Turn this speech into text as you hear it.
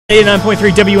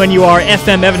89.3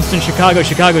 WNUR-FM, Evanston, Chicago,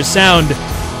 Chicago's sound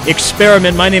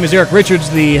experiment. My name is Eric Richards,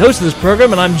 the host of this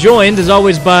program, and I'm joined, as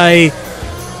always, by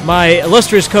my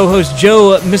illustrious co-host,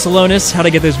 Joe Miscelonis. How'd I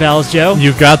get those vowels, Joe?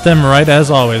 You got them right,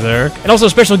 as always, Eric. And also a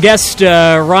special guest,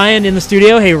 Ryan, in the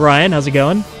studio. Hey, Ryan, how's it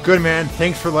going? Good, man.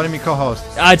 Thanks for letting me co-host.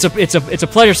 It's a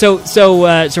pleasure. So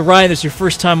Ryan, this is your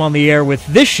first time on the air with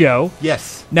this show.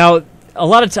 Yes. Now, a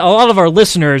lot of our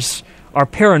listeners are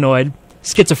paranoid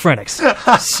schizophrenics.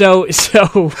 so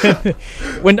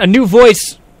when a new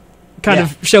voice kind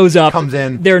of shows up, comes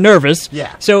in, they're nervous.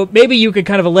 Yeah. So maybe you could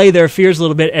kind of allay their fears a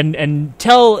little bit and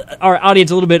tell our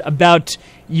audience a little bit about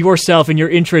yourself and your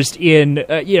interest in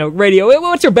radio.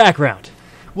 What's your background?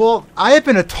 Well, I have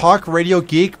been a talk radio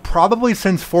geek probably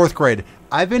since 4th grade.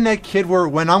 I've been that kid where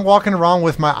when I'm walking around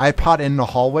with my iPod in the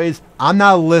hallways, I'm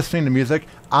not listening to music,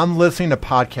 I'm listening to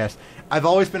podcasts. I've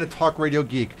always been a talk radio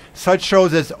geek. Such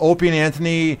shows as Opie and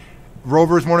Anthony,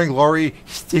 Rover's Morning Glory,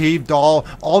 Steve Dahl,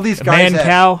 all these guys. Man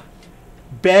Cow.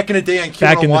 Back in the day on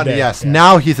Back in the Q101, day, yes. yeah.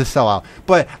 Now he's a sellout.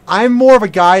 But I'm more of a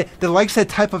guy that likes that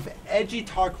type of edgy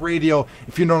talk radio,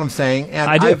 if you know what I'm saying. And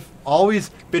I do. I've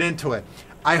always been into it.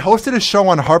 I hosted a show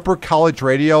on Harper College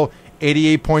Radio,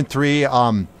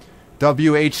 88.3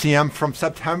 WHCM from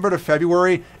September to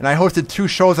February, and I hosted 2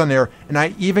 shows on there, and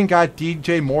I even got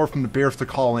DJ Moore from the Bears to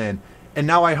call in. And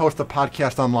now I host a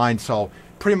podcast online, so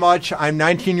pretty much I'm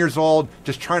 19 years old,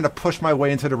 just trying to push my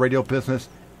way into the radio business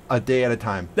a day at a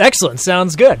time. Excellent.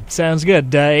 Sounds good.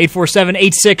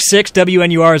 847-866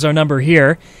 WNUR is our number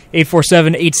here.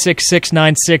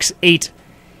 847-866-9688.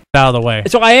 Out of the way.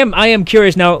 So I am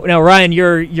curious now. Now, Ryan,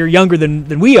 you're younger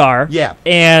than we are. Yeah.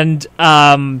 And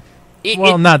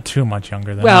not too much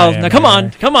younger than I well, am, now come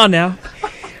on now.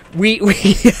 We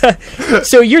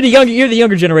so you're the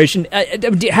younger generation.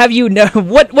 Have you know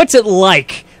what's it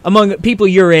like among people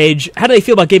your age? How do they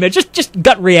feel about gay marriage? Just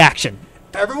gut reaction.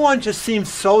 Everyone just seems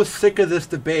so sick of this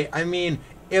debate. I mean,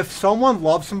 if someone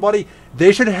loves somebody,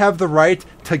 they should have the right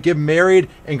to get married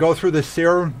and go through the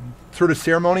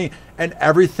ceremony and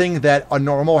everything that a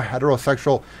normal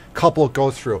heterosexual couple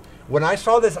goes through. When I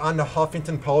saw this on the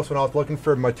Huffington Post when I was looking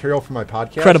for material for my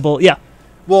podcast, Credible, yeah.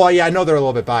 Well, yeah, I know they're a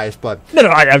little bit biased, but No,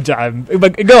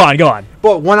 but go on.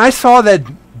 But when I saw that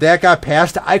got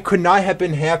passed, I could not have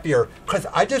been happier because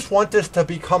I just want this to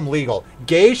become legal.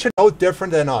 Gays should know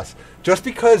different than us. Just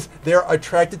because they're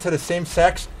attracted to the same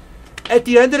sex, at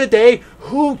the end of the day,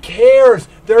 who cares?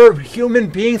 They're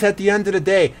human beings at the end of the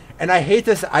day. And I hate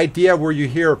this idea where you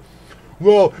hear,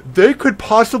 well, they could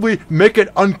possibly make it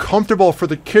uncomfortable for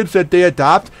the kids that they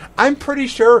adopt. I'm pretty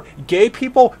sure gay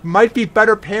people might be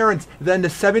better parents than the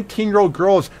 17-year-old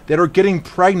girls that are getting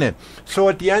pregnant. So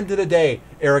at the end of the day,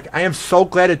 Eric, I am so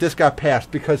glad that this got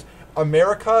passed because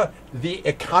America, the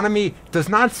economy does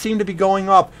not seem to be going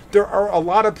up. There are a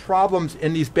lot of problems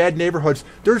in these bad neighborhoods.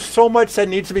 There's so much that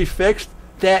needs to be fixed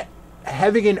that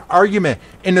having an argument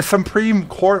in the Supreme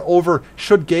Court over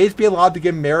should gays be allowed to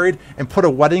get married and put a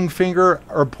wedding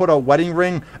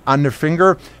ring on their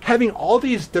finger, having all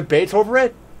these debates over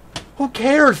it, who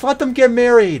cares? Let them get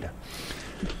married.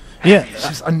 Yeah. It's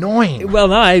just annoying. Well,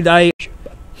 no,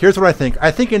 Here's what I think.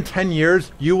 I think in 10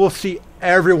 years, you will see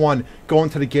everyone going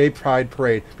to the gay pride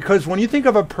parade. Because when you think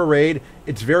of a parade,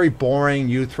 it's very boring.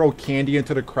 You throw candy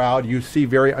into the crowd. You see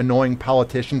very annoying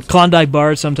politicians. Klondike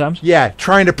bars sometimes. Yeah,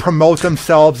 trying to promote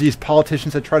themselves, these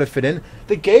politicians that try to fit in.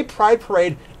 The gay pride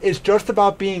parade is just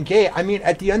about being gay. I mean,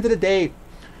 at the end of the day,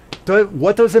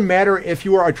 what does it matter if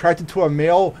you are attracted to a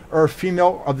male or a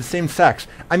female of the same sex?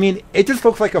 I mean, it just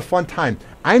looks like a fun time.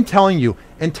 I'm telling you,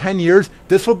 in 10 years,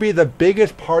 this will be the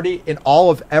biggest party in all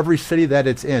of every city that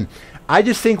it's in. I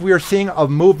just think we are seeing a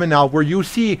movement now where you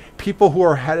see people who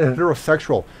are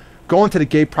heterosexual going to the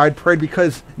gay pride parade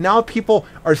because now people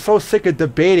are so sick of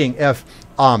debating if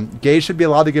gays should be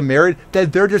allowed to get married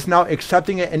that they're just now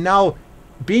accepting it. And now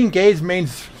being gay is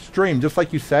mainstream, just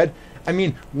like you said. I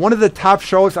mean, one of the top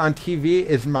shows on TV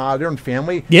is Modern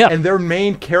Family, and their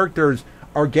main characters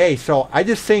are gay. So I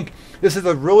just think this is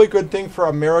a really good thing for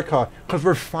America because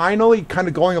we're finally kind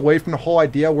of going away from the whole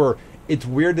idea where it's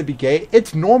weird to be gay.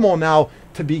 It's normal now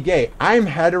to be gay. I'm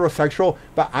heterosexual,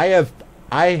 but I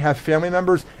have family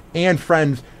members and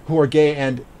friends who are gay,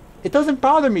 and it doesn't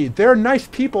bother me. They're nice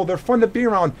people. They're fun to be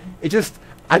around. It just,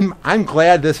 I'm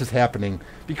glad this is happening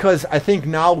because I think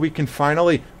now we can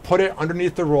finally put it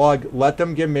underneath the rug, let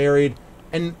them get married,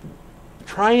 and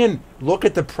try and look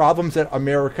at the problems that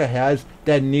America has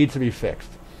that need to be fixed.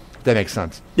 If that makes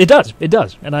sense. It does.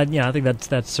 And I think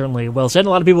that's certainly well said. And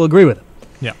a lot of people agree with it.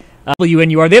 Yeah.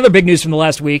 WNUR. The other big news from the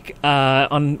last week,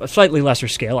 on a slightly lesser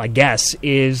scale, I guess,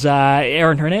 is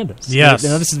Aaron Hernandez. Yes.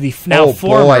 This is the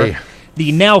former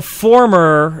the now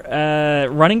former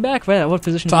running back. What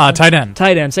position? Tight end.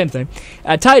 Tight end, same thing.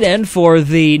 Tight end for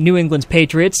the New England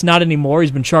Patriots. Not anymore. He's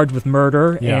been charged with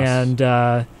murder,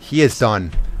 and he is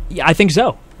done. Yeah, I think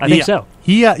so. I think so.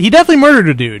 He definitely murdered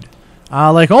a dude.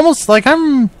 I'm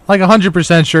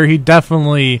 100% sure he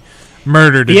definitely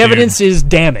murdered a dude. The evidence is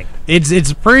damning.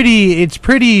 It's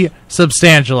pretty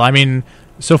substantial. I mean,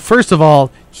 so first of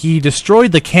all, he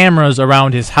destroyed the cameras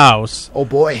around his house. Oh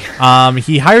boy.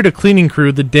 He hired a cleaning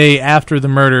crew the day after the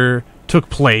murder took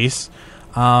place.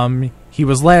 He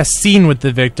was last seen with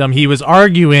the victim. He was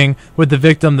arguing with the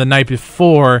victim the night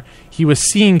before. He was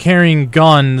seen carrying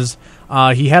guns.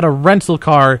 He had a rental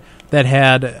car that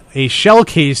had a shell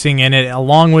casing in it,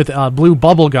 along with blue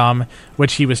bubble gum,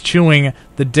 which he was chewing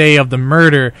the day of the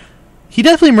murder. He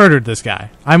definitely murdered this guy.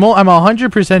 I'm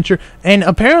 100% sure. And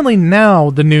apparently now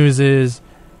the news is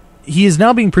he is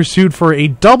now being pursued for a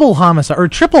double homicide or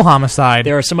triple homicide.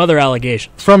 There are some other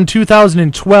allegations from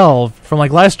 2012, from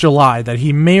last July, that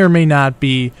he may or may not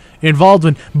be involved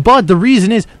in. But the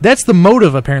reason is that's the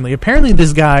motive. Apparently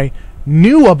this guy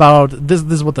knew about this.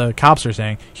 This is what the cops are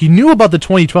saying. He knew about the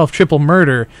 2012 triple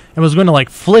murder and was going to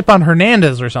flip on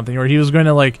Hernandez or something, or he was going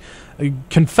to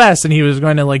confess and he was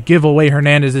going to give away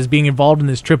Hernandez as being involved in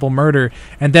this triple murder,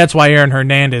 and that's why Aaron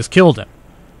Hernandez killed him.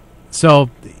 So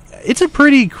it's a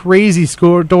pretty crazy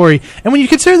story, and when you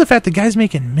consider the fact the guy's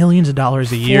making millions of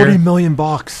dollars a year, $40 million.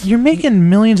 You're making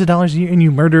millions of dollars a year, and you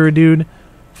murder a dude.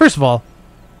 First of all,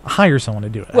 hire someone to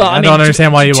do it. Well, I don't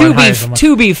understand why you want to hire someone.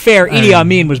 To be fair, Idi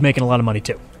Amin was making a lot of money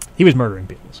too. He was murdering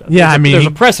people. So yeah, there's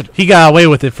a precedent. He got away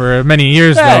with it for many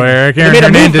years, though, Eric. Aaron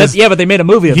Hernandez. But they made a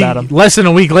movie about him. Less than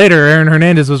a week later, Aaron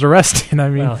Hernandez was arrested.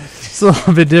 It's a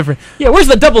little bit different. Yeah, where's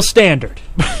the double standard?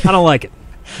 I don't like it.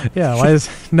 Yeah, why is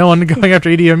no one going after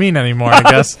Idi Amin anymore, I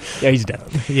guess? Yeah, he's dead.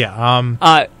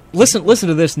 Yeah. Listen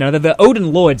to this now. The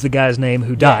Odin Lloyd's the guy's name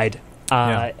who died.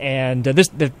 And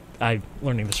I'm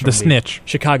learning this from the snitch.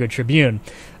 Chicago Tribune.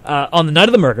 On the night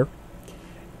of the murder,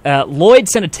 Lloyd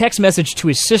sent a text message to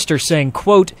his sister saying,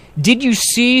 quote, "Did you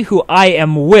see who I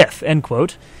am with?" End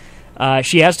quote.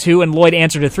 She asked who, and Lloyd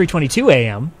answered at 3:22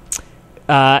 a.m.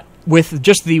 With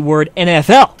just the word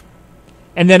NFL.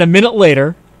 And then a minute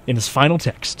later, in his final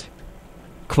text,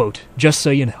 quote, "Just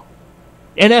so you know.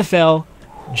 NFL,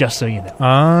 just so you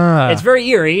know." It's very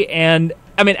eerie, and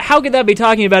how could that be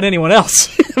talking about anyone else?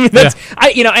 And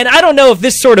I don't know if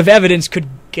this sort of evidence could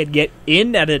get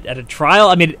in at a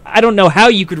trial. I don't know how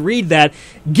you could read that,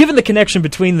 given the connection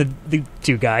between the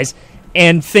two guys,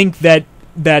 and think that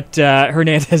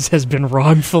Hernandez has been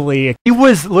wrongfully. He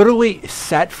was literally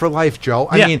set for life, Joe.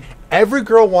 I mean, every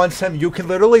girl wants him. You can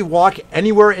literally walk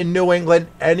anywhere in New England.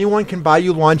 Anyone can buy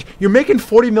you lunch. You're making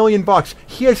 $40 million.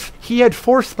 He had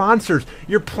 4 sponsors.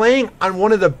 You're playing on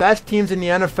one of the best teams in the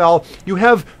NFL. You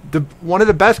have one of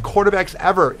the best quarterbacks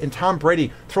ever in Tom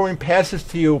Brady throwing passes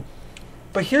to you.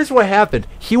 But here's what happened.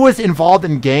 He was involved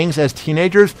in gangs as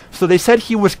teenagers, so they said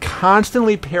he was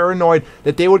constantly paranoid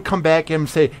that they would come back and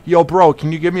say, "Yo, bro,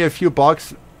 can you give me a few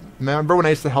bucks? Remember when I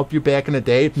used to help you back in the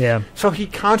day?" Yeah. So he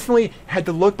constantly had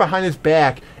to look behind his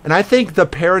back, and I think the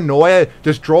paranoia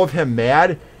just drove him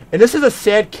mad. And this is a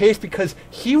sad case because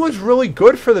he was really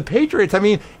good for the Patriots.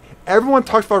 Everyone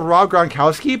talks about Rob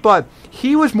Gronkowski, but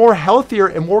he was more healthier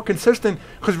and more consistent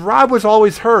because Rob was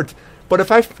always hurt. But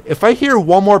if I hear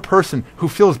one more person who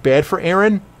feels bad for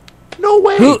Aaron, no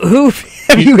way. Who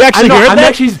have you actually heard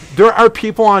that? There are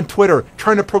people on Twitter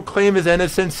trying to proclaim his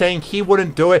innocence, saying he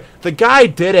wouldn't do it. The guy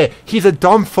did it. He's a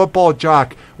dumb football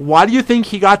jock. Why do you think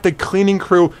he got the cleaning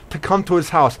crew to come to his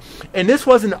house? And this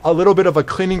wasn't a little bit of a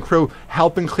cleaning crew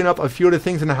helping clean up a few of the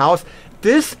things in the house.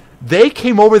 They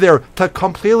came over there to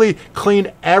completely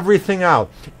clean everything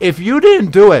out. If you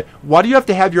didn't do it, why do you have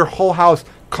to have your whole house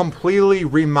completely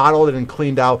remodeled and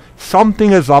cleaned out?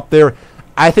 Something is up there.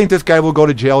 I think this guy will go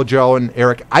to jail, Joe and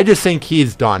Eric. I just think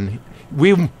he's done.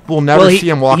 We will never see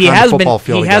him walk on the football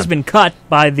field again. He has been cut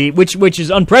by which is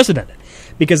unprecedented,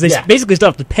 because they basically still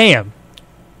have to pay him.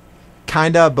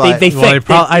 Kinda, but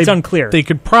it's unclear. They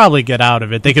could probably get out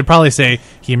of it. They could probably say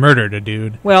he murdered a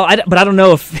dude. Well, but I don't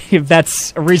know if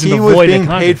that's a reason to avoid it. He was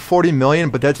being paid $40 million,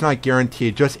 but that's not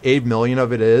guaranteed. Just $8 million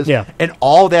of it is. Yeah. And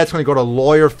all that's going to go to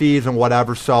lawyer fees and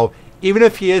whatever. So even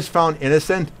if he is found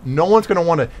innocent, no one's going to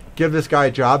want to give this guy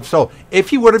a job. So if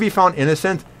he were to be found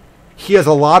innocent, he has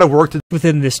a lot of work to do.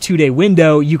 Within this 2-day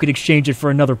window, you could exchange it for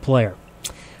another player.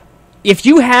 If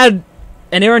you had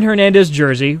an Aaron Hernandez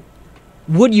jersey,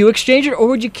 would you exchange it or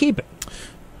would you keep it?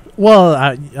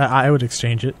 Well, I would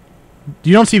exchange it.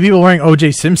 You don't see people wearing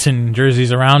O.J. Simpson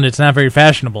jerseys around. It's not very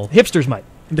fashionable. Hipsters might.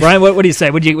 Brian, what do you say?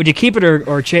 Would you keep it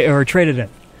or trade it in?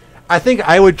 I think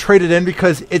I would trade it in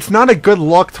because it's not a good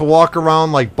look to walk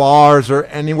around like bars or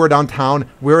anywhere downtown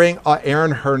wearing a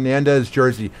Aaron Hernandez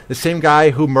jersey, the same guy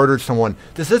who murdered someone.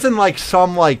 This isn't like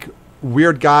some like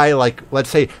weird guy like, let's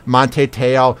say, Monte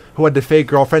Teo, who had the fake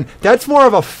girlfriend. That's more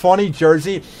of a funny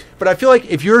jersey. But I feel like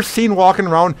if you're seen walking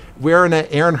around wearing an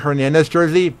Aaron Hernandez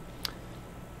jersey,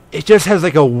 it just has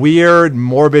like a weird,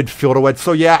 morbid feel to it.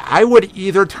 So yeah, I would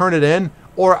either turn it in,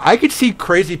 or I could see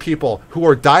crazy people who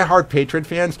are diehard Patriot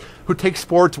fans who take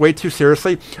sports way too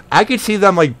seriously. I could see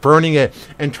them like burning it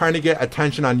and trying to get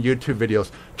attention on YouTube videos.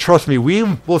 Trust me, we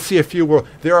will see a few where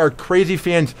there are crazy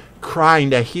fans crying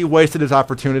that he wasted his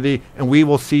opportunity, and we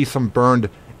will see some burned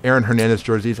Aaron Hernandez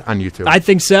jerseys on YouTube. I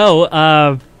think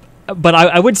so. But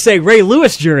I would say Ray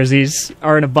Lewis jerseys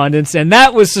are in abundance, and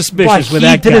that was suspicious with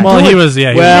that guy. Well, he was,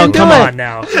 yeah. Well, come on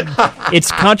now. It's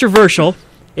controversial.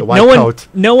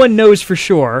 No one knows for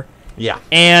sure. Yeah.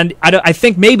 And I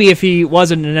think maybe if he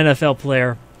wasn't an NFL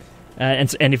player,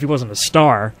 and if he wasn't a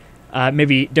star,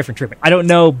 maybe different treatment. I don't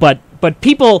know, but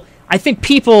people, I think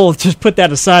people just put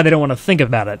that aside. They don't want to think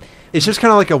about it. It's just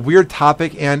kind of like a weird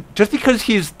topic, and just because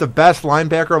he's the best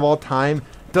linebacker of all time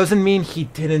doesn't mean he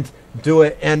didn't do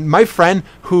it. And my friend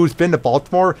who's been to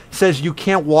Baltimore says you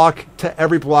can't walk to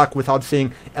every block without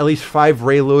seeing at least 5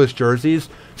 Ray Lewis jerseys.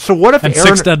 So what if and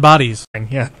 6 dead bodies?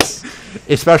 Yes.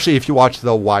 Especially if you watch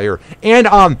The Wire.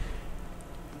 And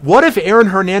what if Aaron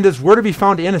Hernandez were to be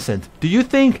found innocent? Do you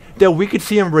think that we could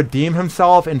see him redeem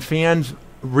himself and fans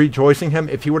rejoicing him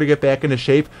if he were to get back into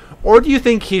shape? Or do you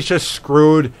think he's just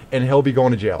screwed and he'll be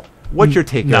going to jail? What's your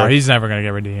take? No, Eric? He's never going to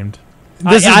get redeemed.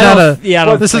 This is not a.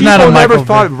 This is not a. Never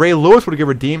thought Ray Lewis would get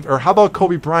redeemed, or how about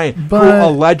Kobe Bryant, who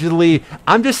allegedly?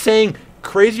 I'm just saying,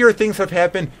 crazier things have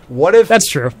happened. What if? That's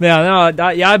true. Yeah, no,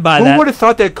 I buy that. Who would have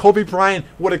thought that Kobe Bryant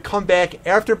would have come back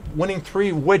after winning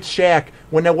 3 with Shaq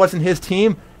when that wasn't his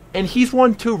team, and he's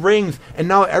won 2 rings, and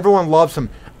now everyone loves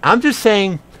him. I'm just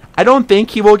saying, I don't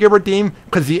think he will get redeemed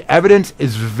because the evidence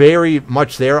is very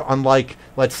much there. Unlike,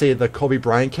 let's say, the Kobe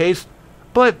Bryant case,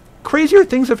 but. Crazier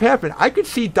things have happened. I could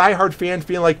see diehard fans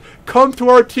being like, "Come to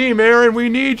our team, Aaron. We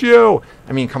need you."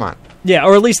 I mean, come on. Yeah,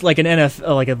 or at least like an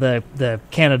NFL, like the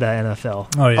Canada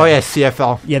NFL. Oh yeah,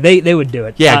 CFL. Yeah, they would do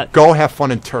it. Yeah, go have fun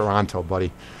in Toronto,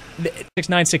 buddy.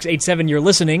 69687. You're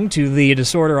listening to The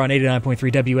Disorder on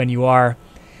 89.3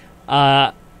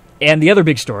 WNUR. And the other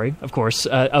big story, of course,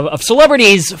 of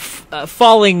celebrities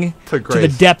falling to the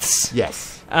depths.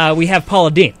 Yes. We have Paula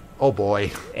Deen. Oh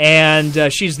boy.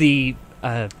 And she's the.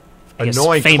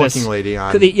 Annoying famous cooking lady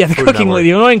on the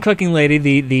annoying cooking lady,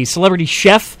 the celebrity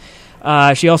chef.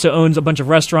 She also owns a bunch of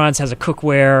restaurants, has a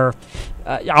cookware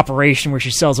operation where she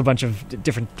sells a bunch of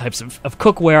different types of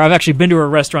cookware. I've actually been to her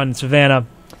restaurant in Savannah.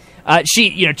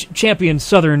 She champions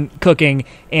Southern cooking,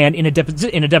 and in a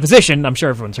deposition, I'm sure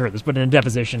everyone's heard this, but in a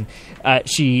deposition,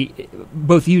 she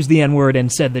both used the N-word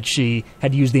and said that she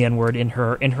had used the N-word in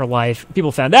her life.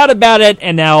 People found out about it,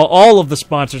 and now all of the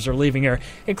sponsors are leaving her,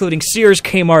 including Sears,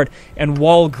 Kmart, and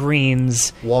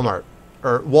Walgreens. Walmart.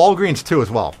 Or Walgreens, too,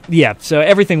 as well. Yeah, so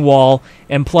everything Wal,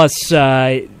 and plus...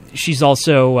 she's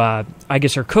also, I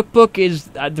guess her cookbook is.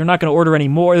 They're not going to order any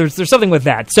more. There's something with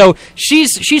that. So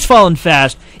she's fallen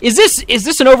fast. Is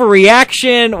this an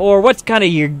overreaction, or what's kind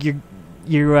of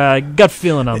your gut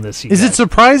feeling on this? Is it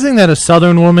surprising that a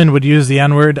Southern woman would use the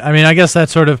N-word? I mean, I guess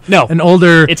that's sort of an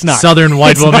older Southern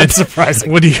white woman surprising.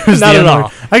 would use the N-word. At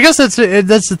all. I guess that's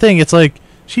the thing. It's like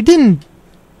she didn't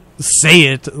say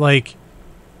it like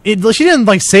it. She didn't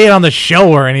like say it on the show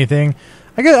or anything.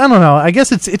 I don't know. I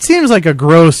guess it seems like a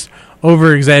gross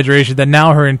over-exaggeration that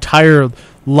now her entire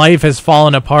life has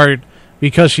fallen apart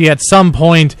because she at some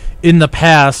point in the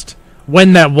past,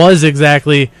 when that was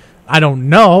exactly, I don't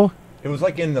know. It was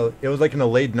like in the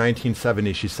late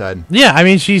 1970s, she said. Yeah, I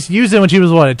mean, she's used it when she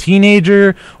was a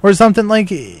teenager or something. Like,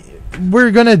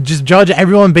 we're gonna just judge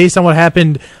everyone based on what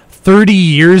happened 30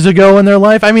 years ago in their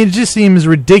life. I mean, it just seems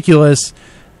ridiculous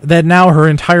that now her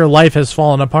entire life has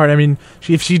fallen apart. I mean,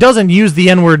 if she doesn't use the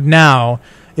N-word now,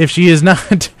 if she is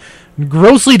not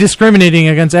grossly discriminating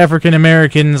against African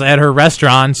Americans at her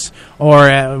restaurants or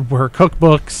at her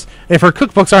cookbooks, if her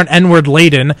cookbooks aren't N-word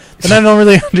laden, then I don't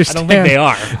really understand. I don't think they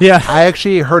are. Yeah, I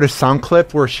actually heard a sound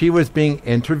clip where she was being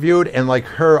interviewed, and like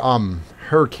her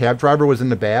cab driver was in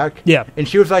the back. Yeah. And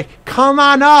she was like, "Come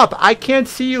on up. I can't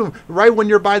see you right when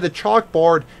you're by the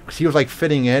chalkboard." Because he was like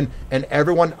fitting in, and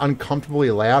everyone uncomfortably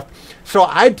laughed. So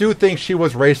I do think she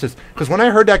was racist. Because when I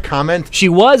heard that comment... She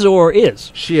was or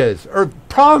is? She is. Or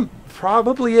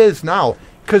probably is now.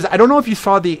 Because I don't know if you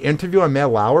saw the interview on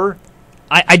Matt Lauer.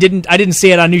 I didn't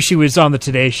see it. I knew she was on the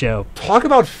Today Show. Talk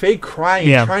about fake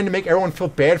crying and trying to make everyone feel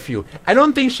bad for you. I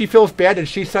don't think she feels bad that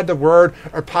she said the word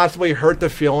or possibly hurt the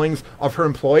feelings of her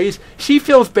employees. She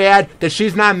feels bad that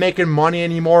she's not making money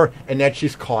anymore and that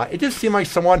she's caught. It just seemed like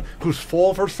someone who's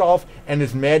full of herself and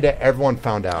is mad that everyone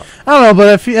found out. I don't know,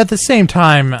 but at the same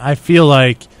time, I feel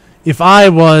like if I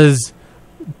was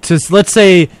to, let's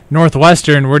say,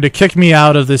 Northwestern were to kick me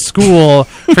out of this school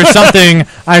for something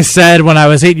I said when I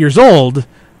was 8 years old,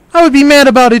 I would be mad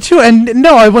about it too. And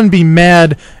no, I wouldn't be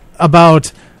mad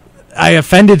about I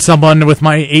offended someone with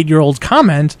my 8-year-old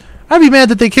comment. I'd be mad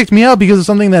that they kicked me out because of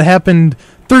something that happened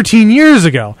 13 years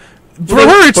ago. For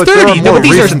her, it's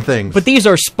 30. But these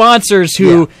are sponsors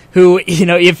who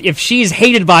if she's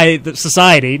hated by the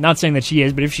society, not saying that she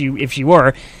is, but if she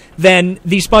were, then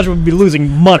these sponsors would be losing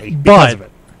money because of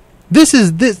it. This.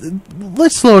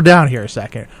 Let's slow down here a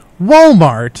second.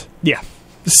 Walmart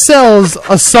sells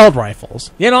assault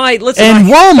rifles.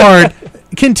 Walmart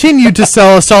continued to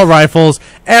sell assault rifles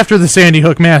after the Sandy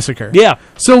Hook massacre. Yeah.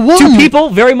 So two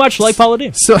people very much like Paula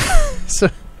Deen. So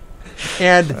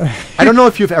and I don't know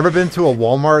if you've ever been to a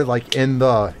Walmart like in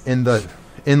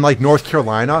North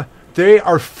Carolina. They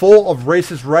are full of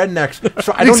racist rednecks.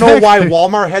 So I don't know why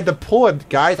Walmart had to pull it,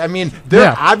 guys. I mean,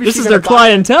 they're obviously this is their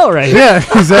clientele, right? Yeah,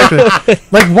 exactly.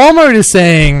 Like Walmart is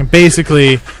saying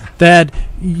basically that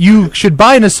you should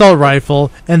buy an assault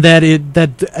rifle and that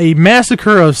a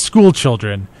massacre of school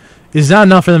children is not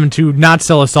enough for them to not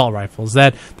sell assault rifles.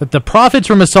 That the profits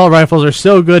from assault rifles are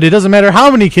so good, it doesn't matter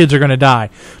how many kids are going to die.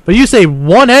 But you say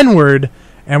one N-word,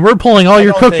 and we're pulling all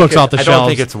your cookbooks off the shelves. I don't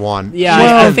think it's one.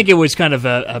 Yeah, I think it was kind of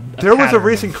a there was a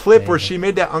recent clip where she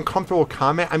made that uncomfortable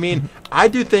comment. I mean, I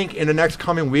do think in the next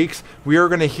coming weeks, we are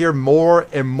going to hear more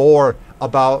and more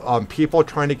about people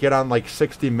trying to get on like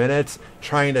 60 Minutes,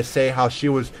 trying to say how she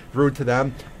was rude to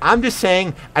them. I'm just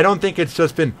saying, I don't think it's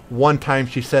just been one time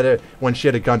she said it when she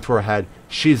had a gun to her head.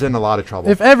 She's in a lot of trouble.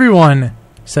 If everyone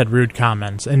said rude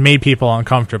comments and made people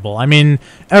uncomfortable, I mean,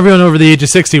 everyone over the age of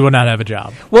 60 would not have a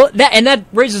job. Well, that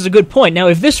raises a good point. Now,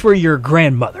 if this were your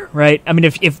grandmother, right? I mean,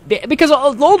 if because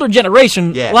the older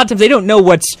generation, a lot of times they don't know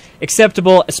what's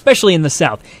acceptable, especially in the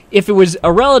South. If it was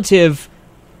a relative,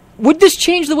 would this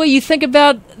change the way you think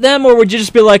about them, or would you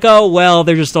just be like, oh, well,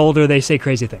 they're just older, they say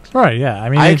crazy things? Right, yeah. I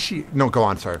mean, no, go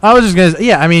on, sorry. I was just going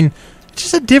to, I mean, it's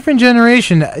just a different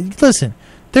generation. Listen,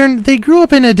 they grew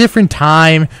up in a different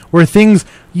time where things,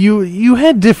 you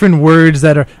had different words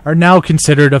that are now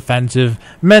considered offensive,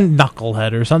 meant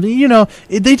knucklehead or something,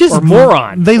 they just... Or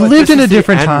moron. They lived in a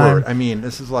different time. I mean,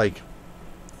 this is like...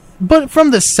 But from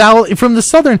the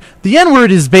southern, the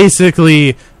N-word is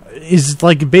basically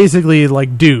like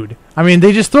dude. I mean,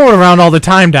 they just throw it around all the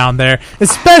time down there,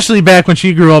 especially back when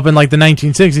she grew up in like the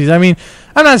 1960s. I mean,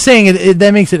 I'm not saying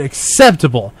that makes it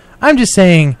acceptable. I'm just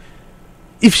saying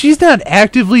if she's not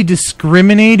actively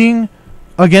discriminating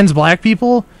against black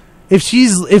people, if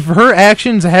her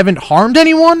actions haven't harmed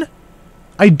anyone,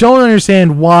 I don't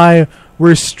understand why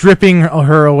we're stripping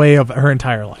her away of her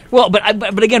entire life. Well,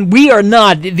 but again, we are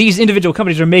not. These individual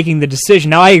companies are making the decision.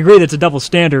 Now, I agree that's a double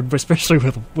standard, especially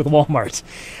with Walmart.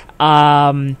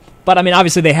 But I mean,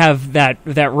 obviously they have that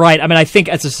right. I mean, I think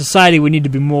as a society we need to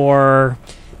be more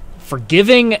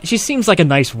forgiving. She seems like a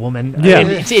nice woman. Yeah. I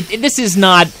mean, this is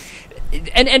not.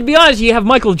 And to be honest, you have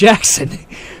Michael Jackson,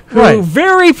 who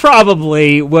very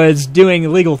probably was doing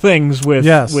illegal things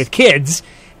with kids.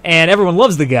 And everyone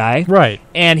loves the guy. Right.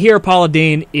 And here Paula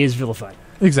Deen is vilified.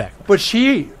 Exactly. But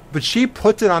she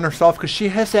puts it on herself because she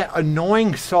has that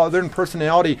annoying Southern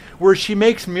personality where she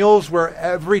makes meals where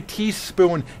every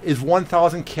teaspoon is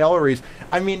 1,000 calories.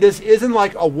 I mean, this isn't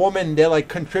like a woman that like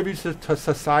contributes to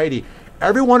society.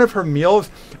 Every one of her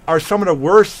meals are some of the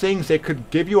worst things that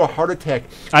could give you a heart attack.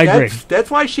 I agree.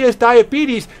 That's why she has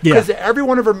diabetes, because every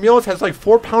one of her meals has like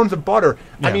 4 pounds of butter.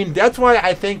 Yeah. I mean, that's why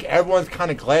I think everyone's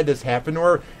kind of glad this happened to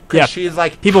her, because she's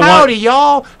like, howdy,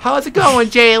 y'all. How's it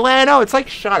going, Jay Leno? It's like,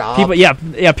 shut up.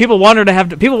 People want her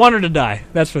to die.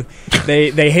 That's what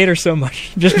they hate her so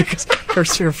much, just because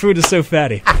her food is so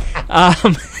fatty.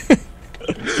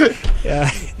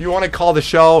 Yeah. You want to call the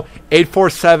show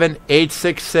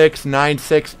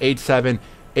 847-866-9687,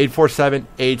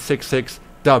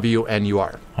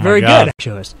 847-866-WNUR. Very good.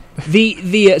 Shows.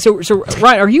 So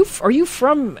Ryan, are you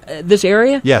from this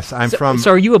area? Yes, I'm from.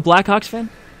 So are you a Blackhawks fan?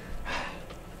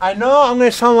 I know I'm going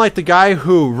to sound like the guy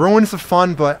who ruins the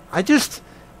fun, but I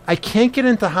can't get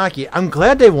into hockey. I'm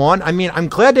glad they won. I mean, I'm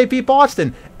glad they beat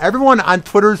Boston. Everyone on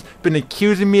Twitter's been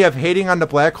accusing me of hating on the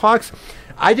Blackhawks.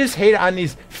 I just hate on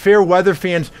these fair weather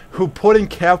fans who put in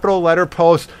capital letter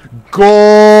posts,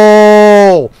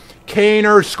 goal,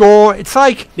 Kaner, score. It's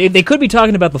like... They could be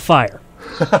talking about the Fire.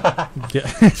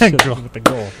 With the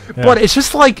goal. Yeah. But it's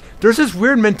just like there's this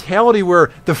weird mentality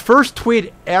where the first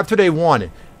tweet after they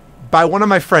won by one of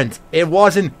my friends, it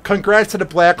wasn't "Congrats to the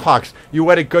Blackhawks, you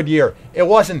had a good year." It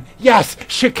wasn't "Yes,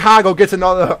 Chicago gets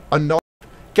another."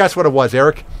 Guess what it was,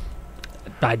 Eric?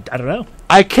 I don't know.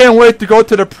 I can't wait to go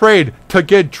to the parade to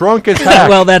get drunk as heck.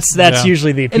 Well, that's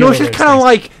usually the appeal. And it was of just those kind of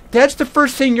things. like, that's the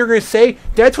first thing you're going to say.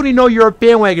 That's when you know you're a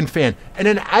bandwagon fan. And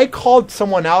then I called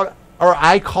someone out, or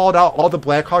I called out all the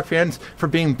Blackhawk fans for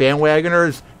being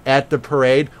bandwagoners at the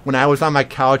parade when I was on my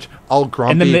couch all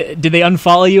grumpy. And then did they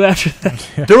unfollow you after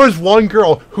that? There was one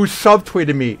girl who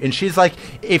subtweeted me, and she's like,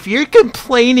 if you're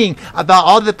complaining about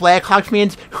all the Blackhawks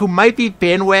fans who might be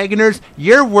bandwagoners,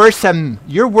 you're worse than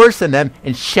them,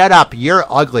 and shut up, you're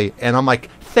ugly. And I'm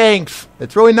like, thanks,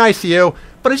 that's really nice of you.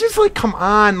 But it's just like, come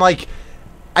on, like,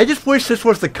 I just wish this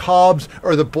was the Cubs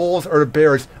or the Bulls or the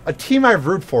Bears, a team I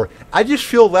root for. I just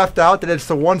feel left out that it's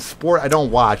the one sport I don't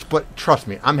watch. But trust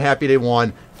me, I'm happy they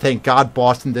won. Thank God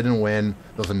Boston didn't win.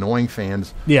 Those annoying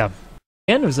fans. Yeah.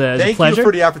 And it was a Thank pleasure. you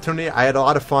for the opportunity. I had a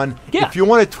lot of fun. Yeah. If you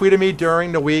want to tweet at me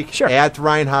during the week, Sure. at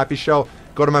Ryan Hoppe Show,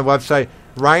 go to my website,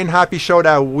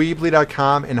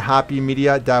 ryanhoppeshow.weebly.com and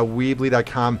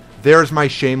hoppemedia.weebly.com. There's my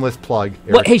shameless plug.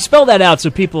 Eric. Well, hey, spell that out so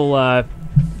people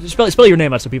spell your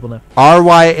name out so people know.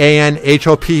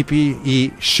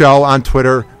 RyanHoppe show on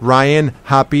Twitter,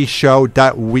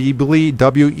 ryanhoppeshow.weebly,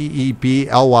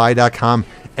 WEEBLY.com,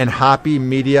 and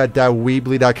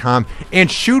hoppemedia.weebly.com.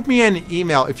 And shoot me an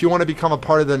email if you want to become a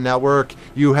part of the network.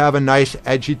 You have a nice,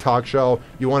 edgy talk show.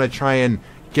 You want to try and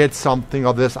get something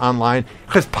of this online.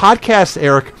 Because podcasts,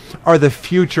 Eric, are the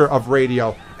future of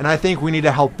radio. And I think we need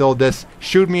to help build this.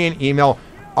 Shoot me an email,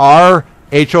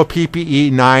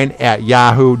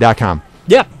 rhoppe9@yahoo.com.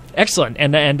 Yeah, excellent.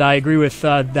 And I agree with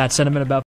that sentiment about